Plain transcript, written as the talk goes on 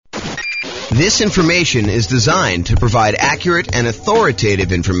This information is designed to provide accurate and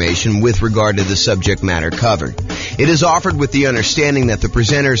authoritative information with regard to the subject matter covered. It is offered with the understanding that the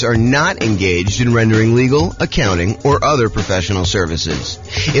presenters are not engaged in rendering legal, accounting, or other professional services.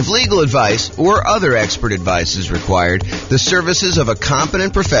 If legal advice or other expert advice is required, the services of a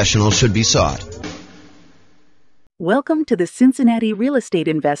competent professional should be sought. Welcome to the Cincinnati Real Estate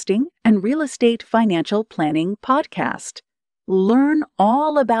Investing and Real Estate Financial Planning Podcast. Learn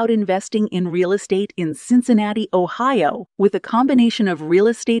all about investing in real estate in Cincinnati, Ohio, with a combination of real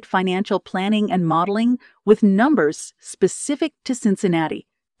estate financial planning and modeling with numbers specific to Cincinnati,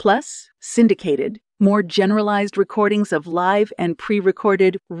 plus syndicated, more generalized recordings of live and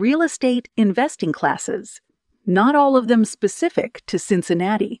pre-recorded real estate investing classes, not all of them specific to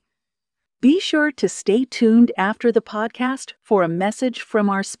Cincinnati. Be sure to stay tuned after the podcast for a message from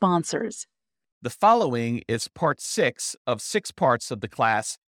our sponsors. The following is part 6 of 6 parts of the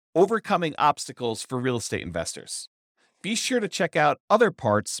class, Overcoming Obstacles for Real Estate Investors. Be sure to check out other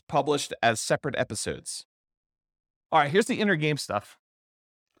parts published as separate episodes. All right, here's the inner game stuff.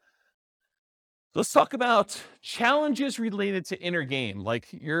 Let's talk about challenges related to inner game, like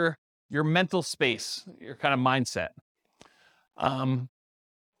your mental space, your kind of mindset.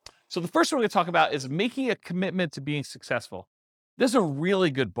 So the first one we're going to talk about is making a commitment to being successful. This is a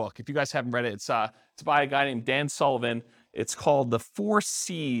really good book. If you guys haven't read it, it's by a guy named Dan Sullivan. It's called The 4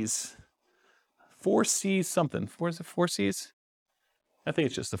 C's. 4 C's something. Is it 4 C's? I think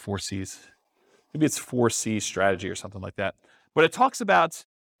it's just the 4 C's. Maybe it's 4 C strategy or something like that. But it talks about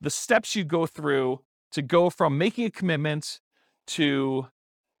the steps you go through to go from making a commitment to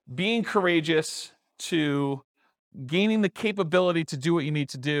being courageous to gaining the capability to do what you need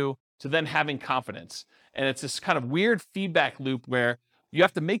to do to then having confidence. And it's this kind of weird feedback loop where you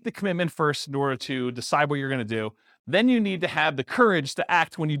have to make the commitment first in order to decide what you're going to do. Then you need to have the courage to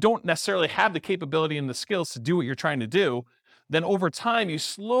act when you don't necessarily have the capability and the skills to do what you're trying to do. Then over time, you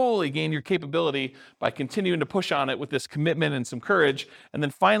slowly gain your capability by continuing to push on it with this commitment and some courage. And then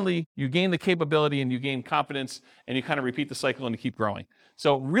finally, you gain the capability and you gain confidence and you kind of repeat the cycle and you keep growing.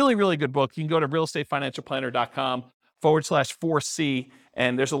 So really, really good book. You can go to realestateFinancialPlanner.com/4C,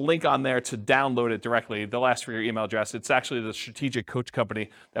 and there's a link on there to download it directly. They'll ask for your email address. It's actually the Strategic Coach Company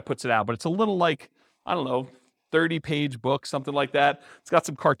that puts it out, but it's a little like, 30-page book, something like that. It's got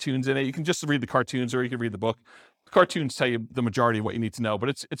some cartoons in it. You can just read the cartoons or you can read the book. The cartoons tell you the majority of what you need to know, but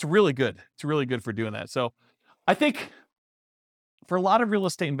it's really good. It's really good for doing that. So I think for a lot of real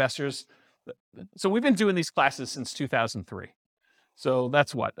estate investors, so we've been doing these classes since 2003. So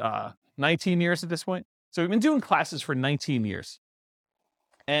that's 19 years at this point? So we've been doing classes for 19 years.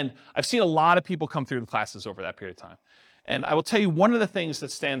 And I've seen a lot of people come through the classes over that period of time. And I will tell you, one of the things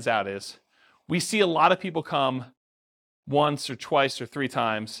that stands out is we see a lot of people come once or twice or 3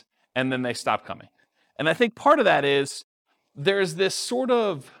 times, and then they stop coming. And I think part of that is there's this sort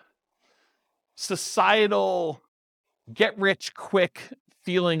of societal get-rich-quick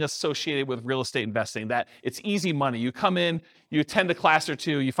feeling associated with real estate investing, that it's easy money. You come in, you attend a class or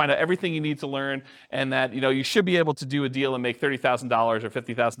 2, you find out everything you need to learn, and that you should be able to do a deal and make $30,000 or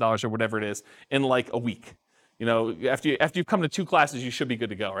 $50,000 or whatever it is in like a week. After you've come to 2 classes, you should be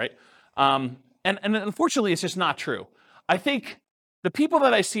good to go, right? And unfortunately, it's just not true. I think the people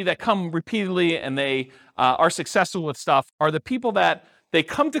that I see that come repeatedly and they are successful with stuff are the people that they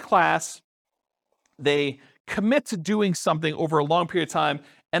come to class, they commit to doing something over a long period of time,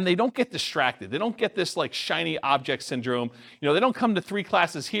 and they don't get distracted. They don't get this like shiny object syndrome. They don't come to 3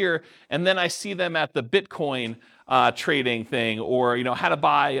 classes here, and then I see them at the Bitcoin trading thing, or how to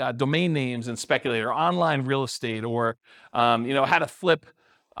buy domain names and speculate, or online real estate, or how to flip,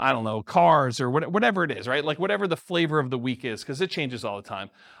 cars, or whatever it is, right? Like whatever the flavor of the week is, because it changes all the time.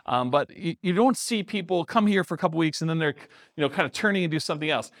 But you don't see people come here for a couple weeks and then they're, kind of turning and do something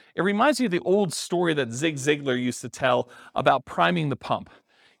else. It reminds me of the old story that Zig Ziglar used to tell about priming the pump.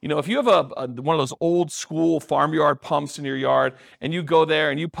 If you have one of those old school farmyard pumps in your yard and you go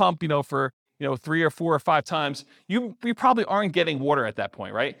there and you pump, for 3 or 4 or 5 times, you probably aren't getting water at that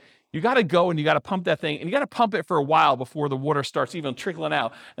point, right? You got to go and you got to pump that thing, and you got to pump it for a while before the water starts even trickling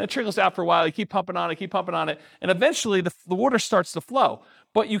out. And it trickles out for a while. You keep pumping on it, and eventually the water starts to flow.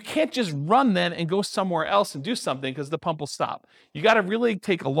 But you can't just run then and go somewhere else and do something because the pump will stop. You got to really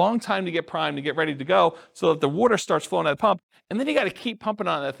take a long time to get primed, to get ready to go, so that the water starts flowing out of the pump. And then you got to keep pumping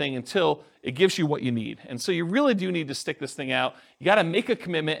on that thing until it gives you what you need. And so you really do need to stick this thing out. You got to make a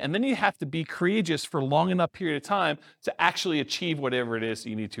commitment, and then you have to be courageous for a long enough period of time to actually achieve whatever it is that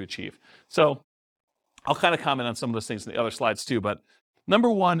you need to achieve. So I'll kind of comment on some of those things in the other slides too. But number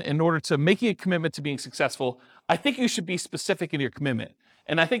one, in order to making a commitment to being successful, I think you should be specific in your commitment.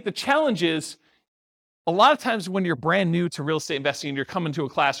 And I think the challenge is a lot of times when you're brand new to real estate investing and you're coming to a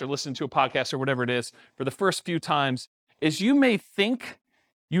class or listening to a podcast or whatever it is for the first few times, is you may think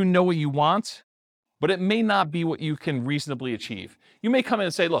you know what you want, but it may not be what you can reasonably achieve. You may come in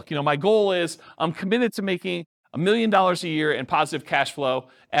and say, look, my goal is I'm committed to making $1 million a year in positive cash flow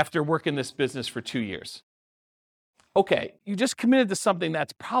after working this business for 2 years. Okay, you just committed to something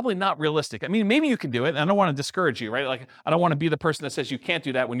that's probably not realistic. I mean, maybe you can do it, and I don't want to discourage you, right? Like, I don't want to be the person that says you can't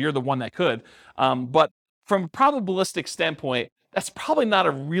do that when you're the one that could. But from a probabilistic standpoint, that's probably not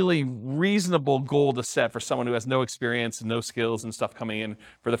a really reasonable goal to set for someone who has no experience and no skills and stuff coming in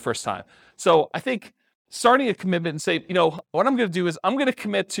for the first time. So I think starting a commitment and say, what I'm going to do is I'm going to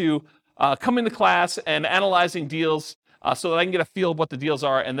commit to coming to class and analyzing deals so that I can get a feel of what the deals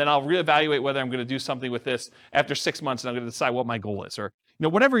are, and then I'll reevaluate whether I'm going to do something with this after 6 months, and I'm going to decide what my goal is, or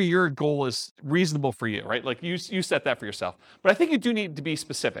whatever your goal is reasonable for you, right? Like you set that for yourself. But I think you do need to be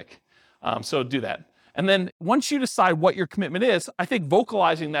specific, so do that. And then once you decide what your commitment is, I think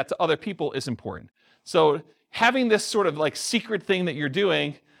vocalizing that to other people is important. So having this sort of like secret thing that you're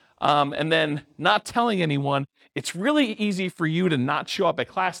doing, and then not telling anyone, it's really easy for you to not show up at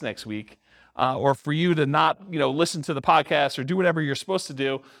class next week. Or for you to not, listen to the podcast or do whatever you're supposed to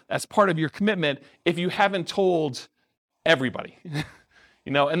do as part of your commitment if you haven't told everybody.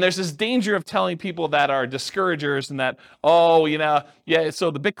 And there's this danger of telling people that are discouragers and that, so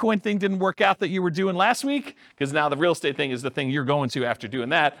the Bitcoin thing didn't work out that you were doing last week, because now the real estate thing is the thing you're going to after doing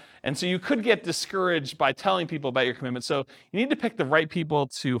that. And so you could get discouraged by telling people about your commitment. So you need to pick the right people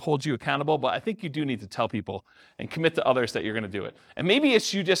to hold you accountable, but I think you do need to tell people and commit to others that you're going to do it. And maybe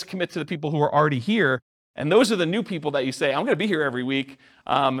it's you just commit to the people who are already here, and those are the new people that you say, I'm going to be here every week,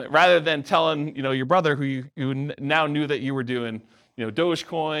 rather than telling, your brother who you now knew that you were doing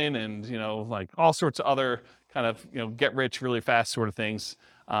Dogecoin and, like all sorts of other kind of, get rich really fast sort of things,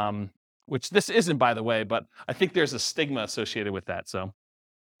 which this isn't, by the way, but I think there's a stigma associated with that. So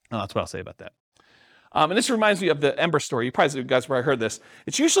that's what I'll say about that. And this reminds me of the Ember story. You probably guys where I heard this.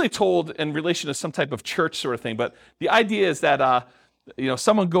 It's usually told in relation to some type of church sort of thing, but the idea is that,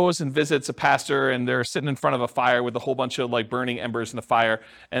 someone goes and visits a pastor and they're sitting in front of a fire with a whole bunch of like burning embers in the fire.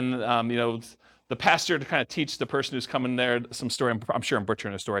 And, the pastor, to kind of teach the person who's coming there some story, I'm sure I'm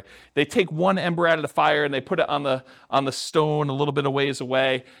butchering a story. They take one ember out of the fire and they put it on the stone a little bit of ways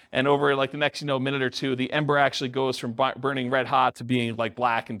away, and over like the next minute or two, the ember actually goes from burning red hot to being like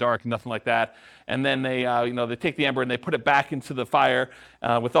black and dark and nothing like that. And then they they take the ember and they put it back into the fire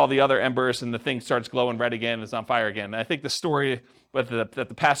with all the other embers, and the thing starts glowing red again and it's on fire again. And I think the story that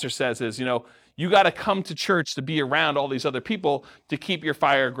the pastor says is, you got to come to church to be around all these other people to keep your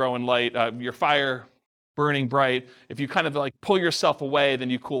fire growing light, your fire burning bright. If you kind of like pull yourself away, then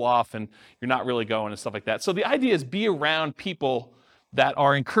you cool off and you're not really going and stuff like that. So the idea is be around people that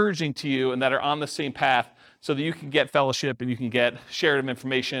are encouraging to you and that are on the same path, so that you can get fellowship and you can get shared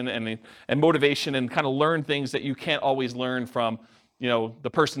information and motivation and kind of learn things that you can't always learn from,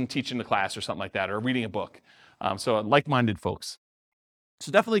 the person teaching the class or something like that, or reading a book. So like-minded folks.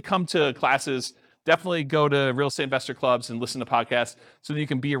 So definitely come to classes, definitely go to real estate investor clubs and listen to podcasts so that you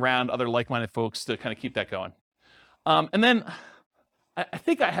can be around other like-minded folks to kind of keep that going. And then I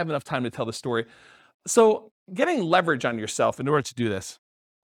think I have enough time to tell the story. So getting leverage on yourself in order to do this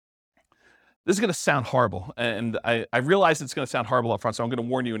is going to sound horrible. And I realize it's going to sound horrible up front, so I'm going to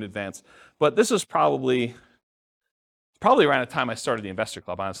warn you in advance. But this was probably around the time I started the investor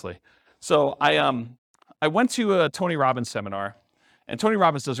club, honestly. So I went to a Tony Robbins seminar. And Tony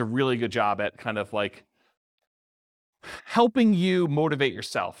Robbins does a really good job at kind of like helping you motivate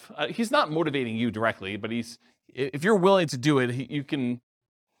yourself. He's not motivating you directly, but if you're willing to do it, you can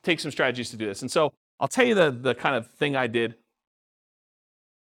take some strategies to do this. And so I'll tell you the kind of thing I did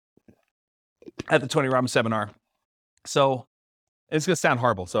at the Tony Robbins seminar. So it's going to sound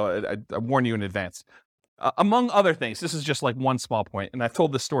horrible, so I warn you in advance. Among other things, this is just like one small point, and I've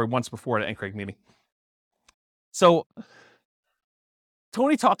told this story once before at an NCRAG meeting. So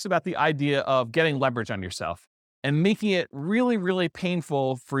Tony talks about the idea of getting leverage on yourself and making it really, really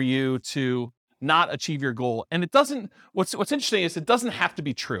painful for you to not achieve your goal. And it doesn't, what's interesting is it doesn't have to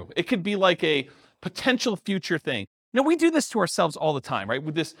be true. It could be like a potential future thing. We do this to ourselves all the time, right?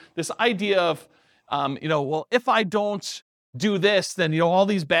 With this idea of, well, if I don't do this, then, all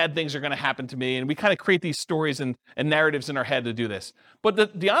these bad things are going to happen to me. And we kind of create these stories and narratives in our head to do this.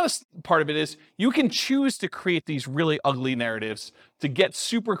 But the honest part of it is you can choose to create these really ugly narratives to get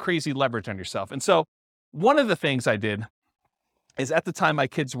super crazy leverage on yourself. And so one of the things I did is, at the time my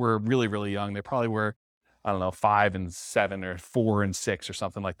kids were really, really young. They probably were, 5 and 7 or 4 and 6 or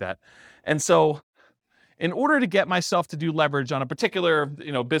something like that. And so in order to get myself to do leverage on a particular,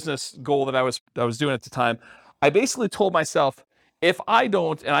 business goal that I was doing at the time, I basically told myself, if I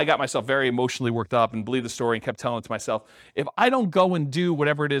don't, and I got myself very emotionally worked up and believed the story and kept telling it to myself, if I don't go and do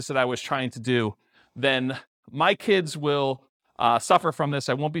whatever it is that I was trying to do, then my kids will suffer from this.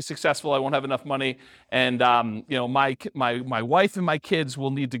 I won't be successful. I won't have enough money. And, my wife and my kids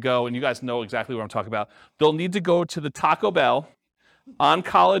will need to go, and you guys know exactly what I'm talking about. They'll need to go to the Taco Bell on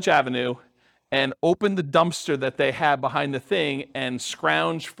College Avenue and open the dumpster that they have behind the thing and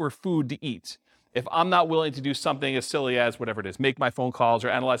scrounge for food to eat. If I'm not willing to do something as silly as whatever it is, make my phone calls or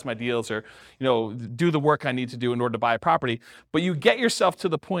analyze my deals or, do the work I need to do in order to buy a property, but you get yourself to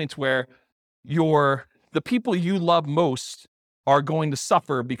the point where the people you love most are going to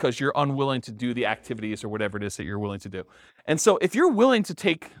suffer because you're unwilling to do the activities or whatever it is that you're willing to do. And so if you're willing to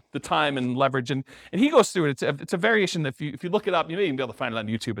take the time and leverage, and he goes through it, it's a variation. If you look it up, you may even be able to find it on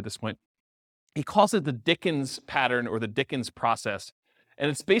YouTube at this point. He calls it the Dickens pattern or the Dickens process.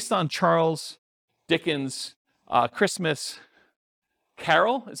 And it's based on Charles Dickens' Christmas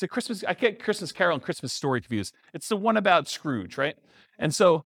Carol. Is it Christmas? I get Christmas Carol and Christmas Story confused. It's the one about Scrooge, right? And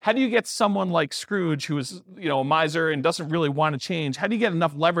so how do you get someone like Scrooge, who is, a miser and doesn't really want to change, how do you get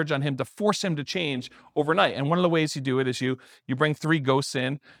enough leverage on him to force him to change overnight? And one of the ways you do it is you bring 3 ghosts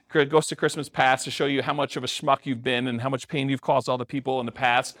in, Ghost of Christmas Past, to show you how much of a schmuck you've been and how much pain you've caused all the people in the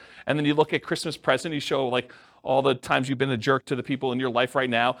past. And then you look at Christmas Present, you show all the times you've been a jerk to the people in your life right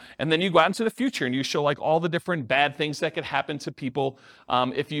now. And then you go out into the future and you show all the different bad things that could happen to people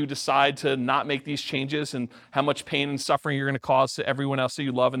if you decide to not make these changes, and how much pain and suffering you're going to cause to everyone else that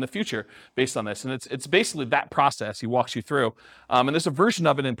you love in the future based on this. And it's basically that process he walks you through. And there's a version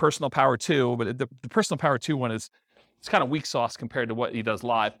of it in Personal Power 2, but the Personal Power 2 one it's kind of weak sauce compared to what he does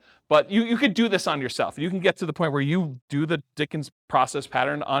live. But you could do this on yourself. You can get to the point where you do the Dickens process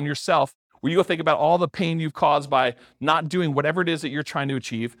pattern on yourself, where you go think about all the pain you've caused by not doing whatever it is that you're trying to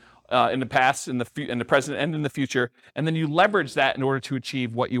achieve in the past, in the present, and in the future, and then you leverage that in order to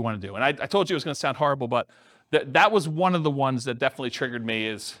achieve what you want to do. And I told you it was going to sound horrible, but that was one of the ones that definitely triggered me,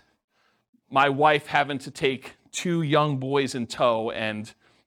 is my wife having to take 2 young boys in tow and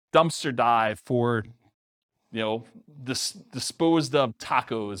dumpster dive for, disposed of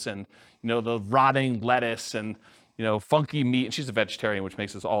tacos and, the rotting lettuce and, funky meat. And she's a vegetarian, which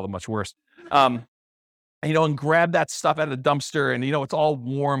makes this all the much worse. And grab that stuff out of the dumpster, and, it's all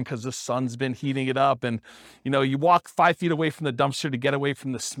warm because the sun's been heating it up. And, you walk 5 feet away from the dumpster to get away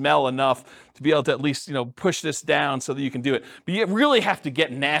from the smell enough to be able to at least, push this down so that you can do it. But you really have to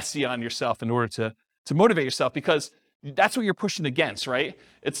get nasty on yourself in order to motivate yourself, because that's what you're pushing against, right?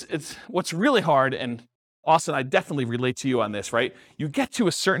 It's what's really hard. And Austin, I definitely relate to you on this, right? You get to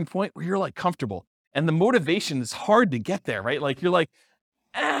a certain point where you're comfortable, and the motivation is hard to get there, right? You're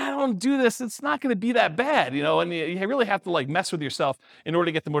I don't do this, it's not going to be that bad, and you really have to mess with yourself in order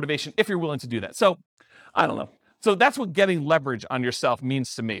to get the motivation if you're willing to do that. So I don't know. So that's what getting leverage on yourself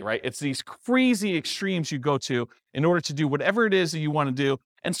means to me, right? It's these crazy extremes you go to in order to do whatever it is that you want to do.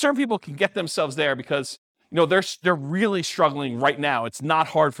 And certain people can get themselves there because, they're really struggling right now. It's not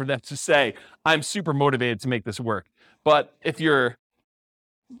hard for them to say, I'm super motivated to make this work. But if you're,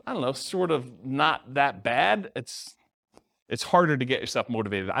 sort of not that bad, it's harder to get yourself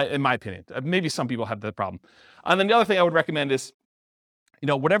motivated, in my opinion. Maybe some people have that problem. And then the other thing I would recommend is,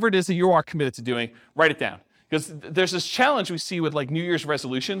 whatever it is that you are committed to doing, write it down. Because there's this challenge we see with New Year's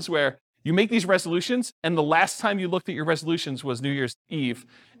resolutions, where you make these resolutions, and the last time you looked at your resolutions was New Year's Eve,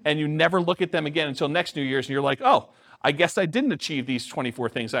 and you never look at them again until next New Year's, and you're oh, I guess I didn't achieve these 24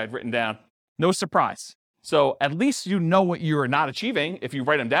 things I had written down. No surprise. So at least you know what you are not achieving if you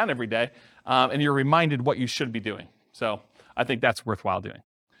write them down every day, and you're reminded what you should be doing. So I think that's worthwhile doing.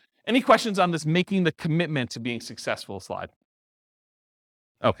 Any questions on this making the commitment to being successful slide?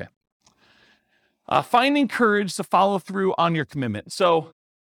 Okay. Finding courage to follow through on your commitment. So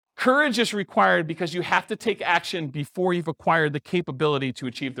courage is required because you have to take action before you've acquired the capability to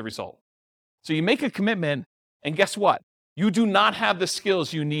achieve the result. So you make a commitment, and guess what? You do not have the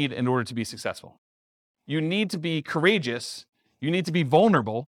skills you need in order to be successful. You need to be courageous. You need to be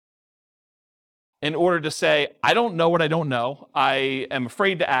vulnerable in order to say, I don't know what I don't know. I am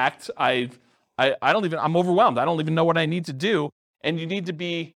afraid to act. I'm overwhelmed. I don't even know what I need to do. And you need to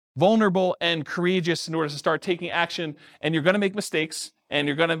be vulnerable and courageous in order to start taking action. And you're going to make mistakes, and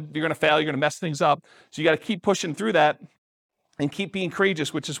you're going to fail. You're going to mess things up. So you got to keep pushing through that and keep being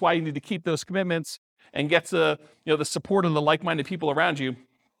courageous, which is why you need to keep those commitments and get the support of the like-minded people around you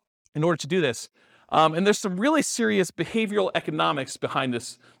in order to do this. And there's some really serious behavioral economics behind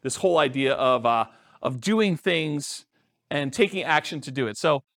this whole idea of doing things and taking action to do it.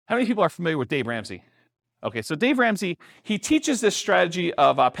 So how many people are familiar with Dave Ramsey? Okay, so Dave Ramsey, he teaches this strategy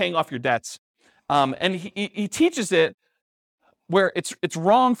of paying off your debts. And he teaches it where it's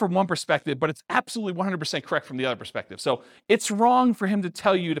wrong from one perspective, but it's absolutely 100% correct from the other perspective. So it's wrong for him to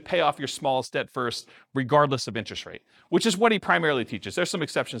tell you to pay off your smallest debt first, regardless of interest rate, which is what he primarily teaches. There's some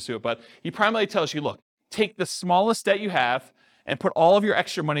exceptions to it, but he primarily tells you, look, take the smallest debt you have and put all of your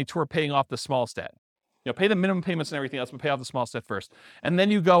extra money toward paying off the smallest debt. Pay the minimum payments and everything else, but pay off the smallest debt first. And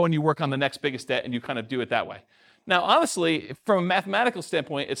then you go and you work on the next biggest debt and you kind of do it that way. Now, honestly, from a mathematical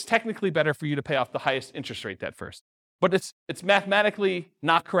standpoint, it's technically better for you to pay off the highest interest rate debt first. But it's mathematically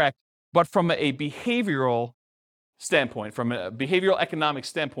not correct. But from a behavioral standpoint, from a behavioral economic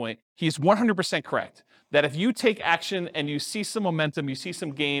standpoint, he's 100% correct. That if you take action and you see some momentum, you see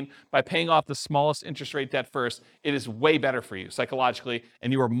some gain by paying off the smallest interest rate debt first, it is way better for you psychologically,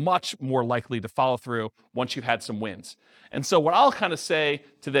 and you are much more likely to follow through once you've had some wins. And so what I'll kind of say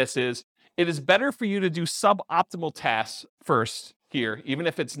to this is, it is better for you to do suboptimal tasks first here, even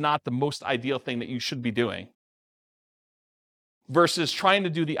if it's not the most ideal thing that you should be doing, versus trying to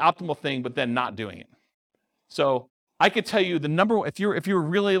do the optimal thing but then not doing it. So I could tell you the number, if you're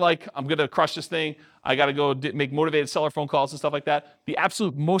really like, I'm going to crush this thing, I got to go make motivated seller phone calls and stuff like that, the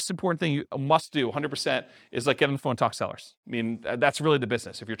absolute most important thing you must do 100% is like get on the phone and talk to sellers. I mean, that's really the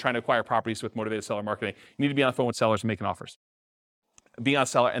business. If you're trying to acquire properties with motivated seller marketing, you need to be on the phone with sellers and making offers. Being on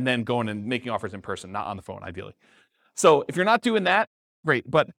seller and then going and making offers in person, not on the phone, ideally. So if you're not doing that, great.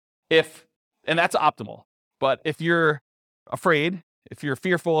 And that's optimal. But if you're afraid, if you're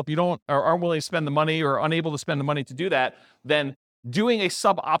fearful, if you don't or aren't willing to spend the money or unable to spend the money to do that, then doing a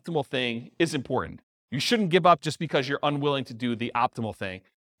suboptimal thing is important. You shouldn't give up just because you're unwilling to do the optimal thing.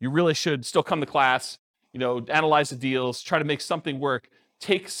 You really should still come to class, analyze the deals, try to make something work,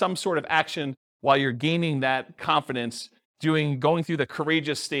 take some sort of action while you're gaining that confidence, going through the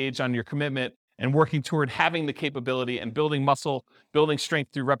courageous stage on your commitment and working toward having the capability and building muscle, building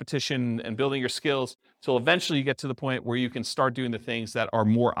strength through repetition and building your skills till eventually you get to the point where you can start doing the things that are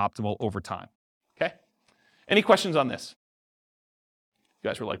more optimal over time. Okay? Any questions on this? You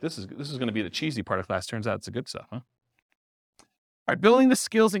guys were like, this is going to be the cheesy part of class. Turns out it's the good stuff, huh? All right, building the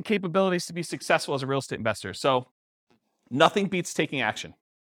skills and capabilities to be successful as a real estate investor. So nothing beats taking action.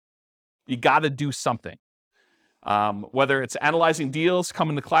 You got to do something. Whether it's analyzing deals,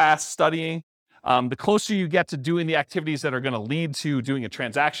 coming to class, studying, the closer you get to doing the activities that are going to lead to doing a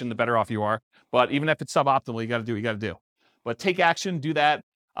transaction, the better off you are. But even if it's suboptimal, you got to do what you got to do. But take action, do that.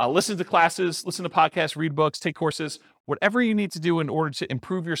 Listen to classes, listen to podcasts, read books, take courses, whatever you need to do in order to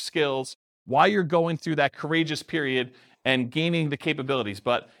improve your skills while you're going through that courageous period and gaining the capabilities.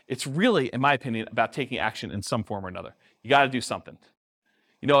 But it's really, in my opinion, about taking action in some form or another. You got to do something.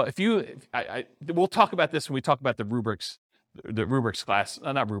 We'll talk about this when we talk about the rubrics class,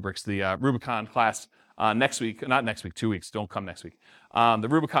 the Rubicon class next week, not next week, 2 weeks, don't come next week. The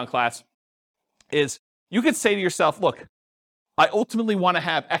Rubicon class is, you could say to yourself, look, I ultimately want to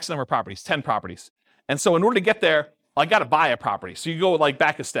have X number of properties, 10 properties. And so in order to get there, I got to buy a property. So you go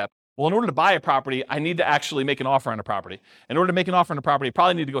back a step. Well, in order to buy a property, I need to actually make an offer on a property. In order to make an offer on a property, I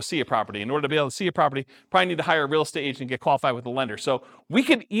probably need to go see a property. In order to be able to see a property, probably need to hire a real estate agent and get qualified with a lender. So we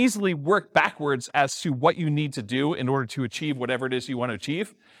can easily work backwards as to what you need to do in order to achieve whatever it is you want to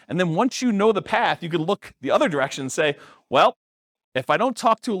achieve. And then once you know the path, you can look the other direction and say, well, if I don't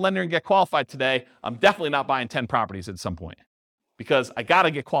talk to a lender and get qualified today, I'm definitely not buying 10 properties at some point because I got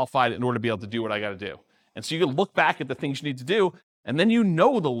to get qualified in order to be able to do what I got to do. And so you can look back at the things you need to do, and then you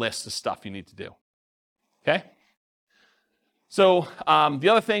know the list of stuff you need to do, okay? So the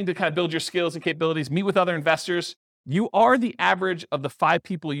other thing to kind of build your skills and capabilities, meet with other investors. You are the average of the 5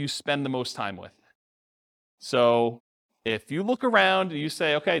 people you spend the most time with. So if you look around and you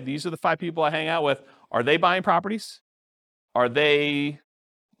say, okay, these are the 5 people I hang out with, are they buying properties? Are they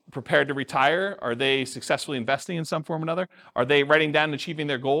prepared to retire? Are they successfully investing in some form or another? Are they writing down and achieving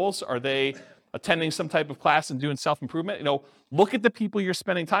their goals? Are they attending some type of class and doing self-improvement? Look at the people you're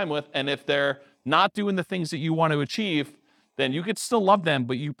spending time with, and if they're not doing the things that you want to achieve, then you could still love them,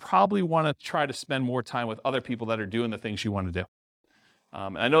 but you probably want to try to spend more time with other people that are doing the things you want to do.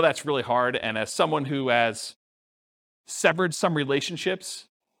 And I know that's really hard, and as someone who has severed some relationships,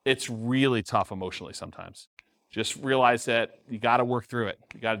 it's really tough emotionally sometimes. Just realize that you got to work through it.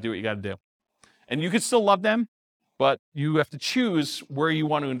 You got to do what you got to do. And you can still love them, but you have to choose where you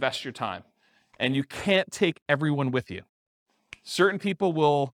want to invest your time. And you can't take everyone with you. Certain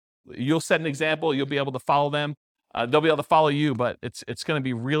people you'll set an example, you'll be able to follow them. They'll be able to follow you, but it's going to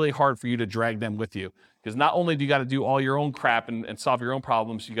be really hard for you to drag them with you. Because not only do you got to do all your own crap and solve your own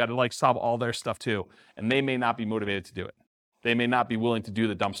problems, you got to solve all their stuff too. And they may not be motivated to do it. They may not be willing to do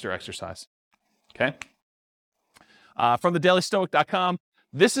the dumpster exercise. Okay? From thedailystoic.com,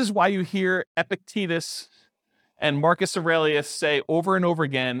 this is why you hear Epictetus and Marcus Aurelius say over and over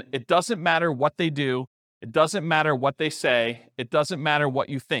again, it doesn't matter what they do, it doesn't matter what they say, it doesn't matter what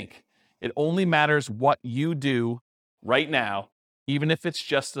you think. It only matters what you do right now, even if it's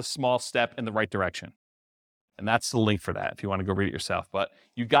just a small step in the right direction. And that's the link for that if you want to go read it yourself. But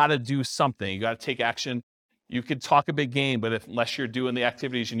you got to do something. You got to take action. You could talk a big game, but unless you're doing the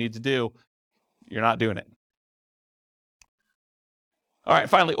activities you need to do, you're not doing it. All right,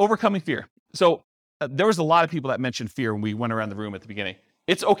 finally, overcoming fear. So there was a lot of people that mentioned fear when we went around the room at the beginning.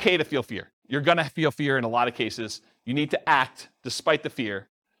 It's okay to feel fear. You're going to feel fear in a lot of cases. You need to act despite the fear.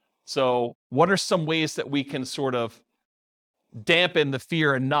 So what are some ways that we can sort of dampen the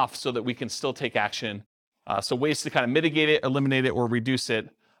fear enough so that we can still take action? So ways to kind of mitigate it, eliminate it, or reduce it.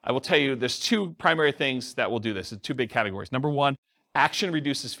 I will tell you there's two primary things that will do this. It's two big categories. Number one, action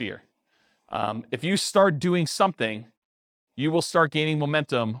reduces fear. If you start doing something, you will start gaining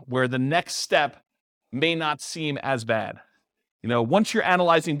momentum where the next step may not seem as bad. Once you're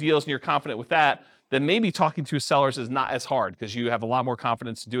analyzing deals and you're confident with that, then maybe talking to sellers is not as hard because you have a lot more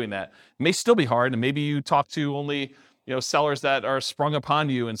confidence in doing that. It may still be hard, and maybe you talk to only sellers that are sprung upon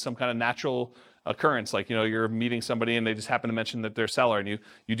you in some kind of natural occurrence, like you're meeting somebody and they just happen to mention that they're a seller, and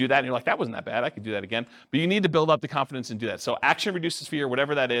you do that and you're like, that wasn't that bad, I could do that again. But you need to build up the confidence and do that. So action reduces fear,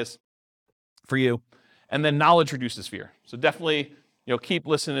 whatever that is for you. And then knowledge reduces fear. So definitely keep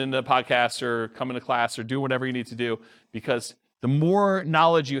listening to podcasts or coming to class or do whatever you need to do, because the more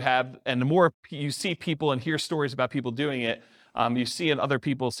knowledge you have and the more you see people and hear stories about people doing it, you see other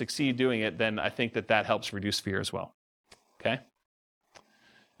people succeed doing it, then I think that helps reduce fear as well. Okay?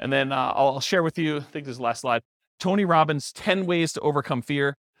 And then I'll share with you, I think this is the last slide, Tony Robbins' 10 ways to overcome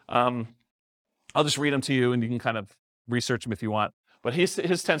fear. I'll just read them to you and you can kind of research them if you want. But his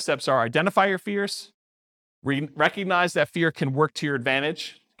 10 steps are: identify your fears, recognize that fear can work to your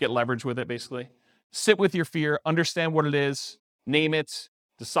advantage, get leverage with it basically. Sit with your fear, understand what it is, name it,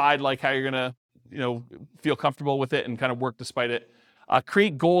 decide how you're gonna feel comfortable with it and kind of work despite it.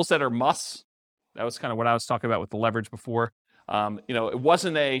 Create goals that are musts. That was kind of what I was talking about with the leverage before. It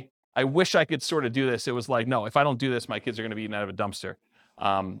wasn't I wish I could sort of do this. It was like, no, if I don't do this, my kids are going to be eaten out of a dumpster.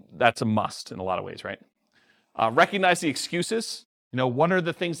 That's a must in a lot of ways, right? Recognize the excuses. What are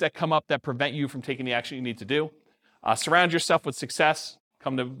the things that come up that prevent you from taking the action you need to do? Surround yourself with success.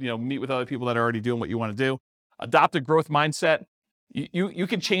 Come to, meet with other people that are already doing what you want to do. Adopt a growth mindset. You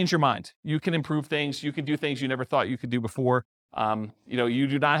can change your mind. You can improve things. You can do things you never thought you could do before. You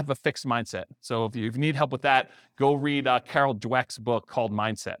do not have a fixed mindset. So if you need help with that, go read Carol Dweck's book called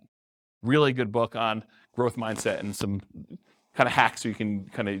Mindset. Really good book on growth mindset and some kind of hacks so you can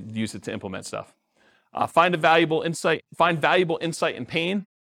kind of use it to implement stuff. Find valuable insight in pain.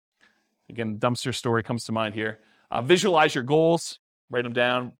 Again, dumpster story comes to mind here. Visualize your goals, write them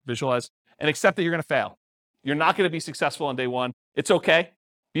down, visualize, and accept that you're going to fail. You're not going to be successful on day one. It's okay.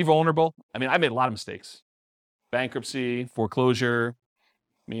 Be vulnerable. I made a lot of mistakes. Bankruptcy, foreclosure,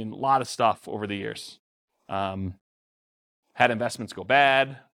 a lot of stuff over the years. Had investments go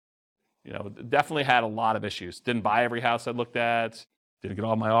bad. Definitely had a lot of issues. Didn't buy every house I looked at. Didn't get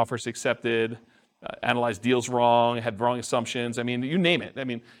all my offers accepted. Analyzed deals wrong. Had wrong assumptions. You name it.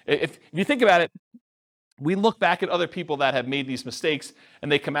 If you think about it, we look back at other people that have made these mistakes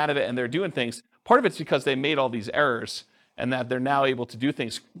and they come out of it and they're doing things. Part of it's because they made all these errors and that they're now able to do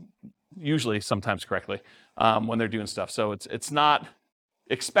things, usually sometimes correctly, when they're doing stuff. So it's not,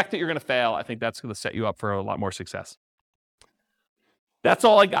 expect that you're going to fail. I think that's going to set you up for a lot more success. That's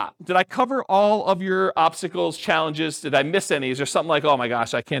all I got. Did I cover all of your obstacles, challenges? Did I miss any? Is there something like, oh my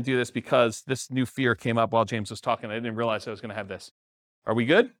gosh, I can't do this because this new fear came up while James was talking. I didn't realize I was going to have this. Are we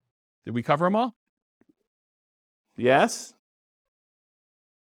good? Did we cover them all? Yes?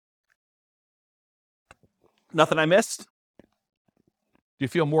 Nothing I missed? Do you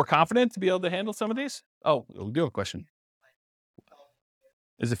feel more confident to be able to handle some of these? Oh, we do have a question.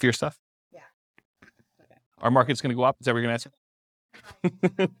 Is it fear stuff? Yeah. Okay. Our market's going to go up? Is that what you're going to answer?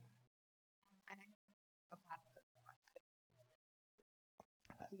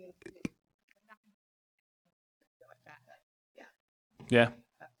 Yeah.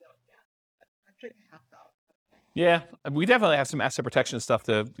 Yeah, we definitely have some asset protection stuff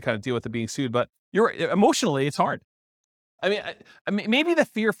to kind of deal with it being sued, but emotionally, it's hard. Maybe the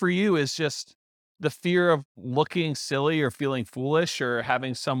fear for you is just the fear of looking silly or feeling foolish or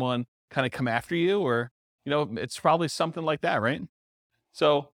having someone kind of come after you, or, it's probably something like that, right?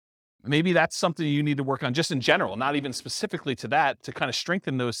 So maybe that's something you need to work on just in general, not even specifically to that, to kind of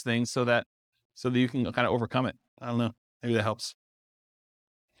strengthen those things so that you can kind of overcome it. I don't know. Maybe that helps.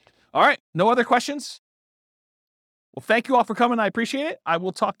 All right. No other questions? Well, thank you all for coming. I appreciate it. I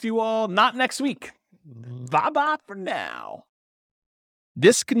will talk to you all not next week. Bye-bye for now.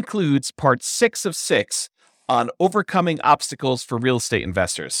 This concludes part 6 of 6 on overcoming obstacles for real estate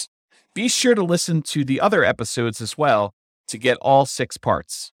investors. Be sure to listen to the other episodes as well to get all 6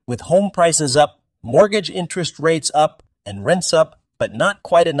 parts. With home prices up, mortgage interest rates up, and rents up, but not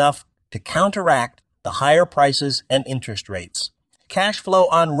quite enough to counteract the higher prices and interest rates. Cash flow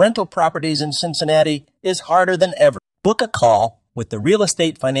on rental properties in Cincinnati is harder than ever. Book a call with the Real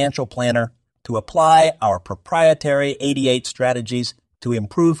Estate Financial Planner to apply our proprietary 88 strategies to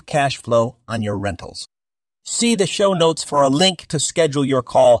improve cash flow on your rentals. See the show notes for a link to schedule your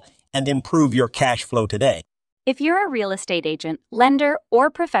call and improve your cash flow today. If you're a real estate agent, lender,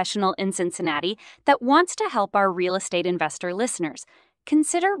 or professional in Cincinnati that wants to help our real estate investor listeners,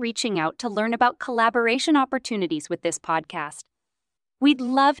 consider reaching out to learn about collaboration opportunities with this podcast. We'd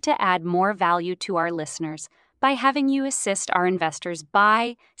love to add more value to our listeners by having you assist our investors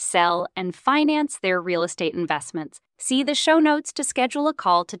buy, sell, and finance their real estate investments. See the show notes to schedule a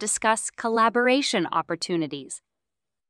call to discuss collaboration opportunities.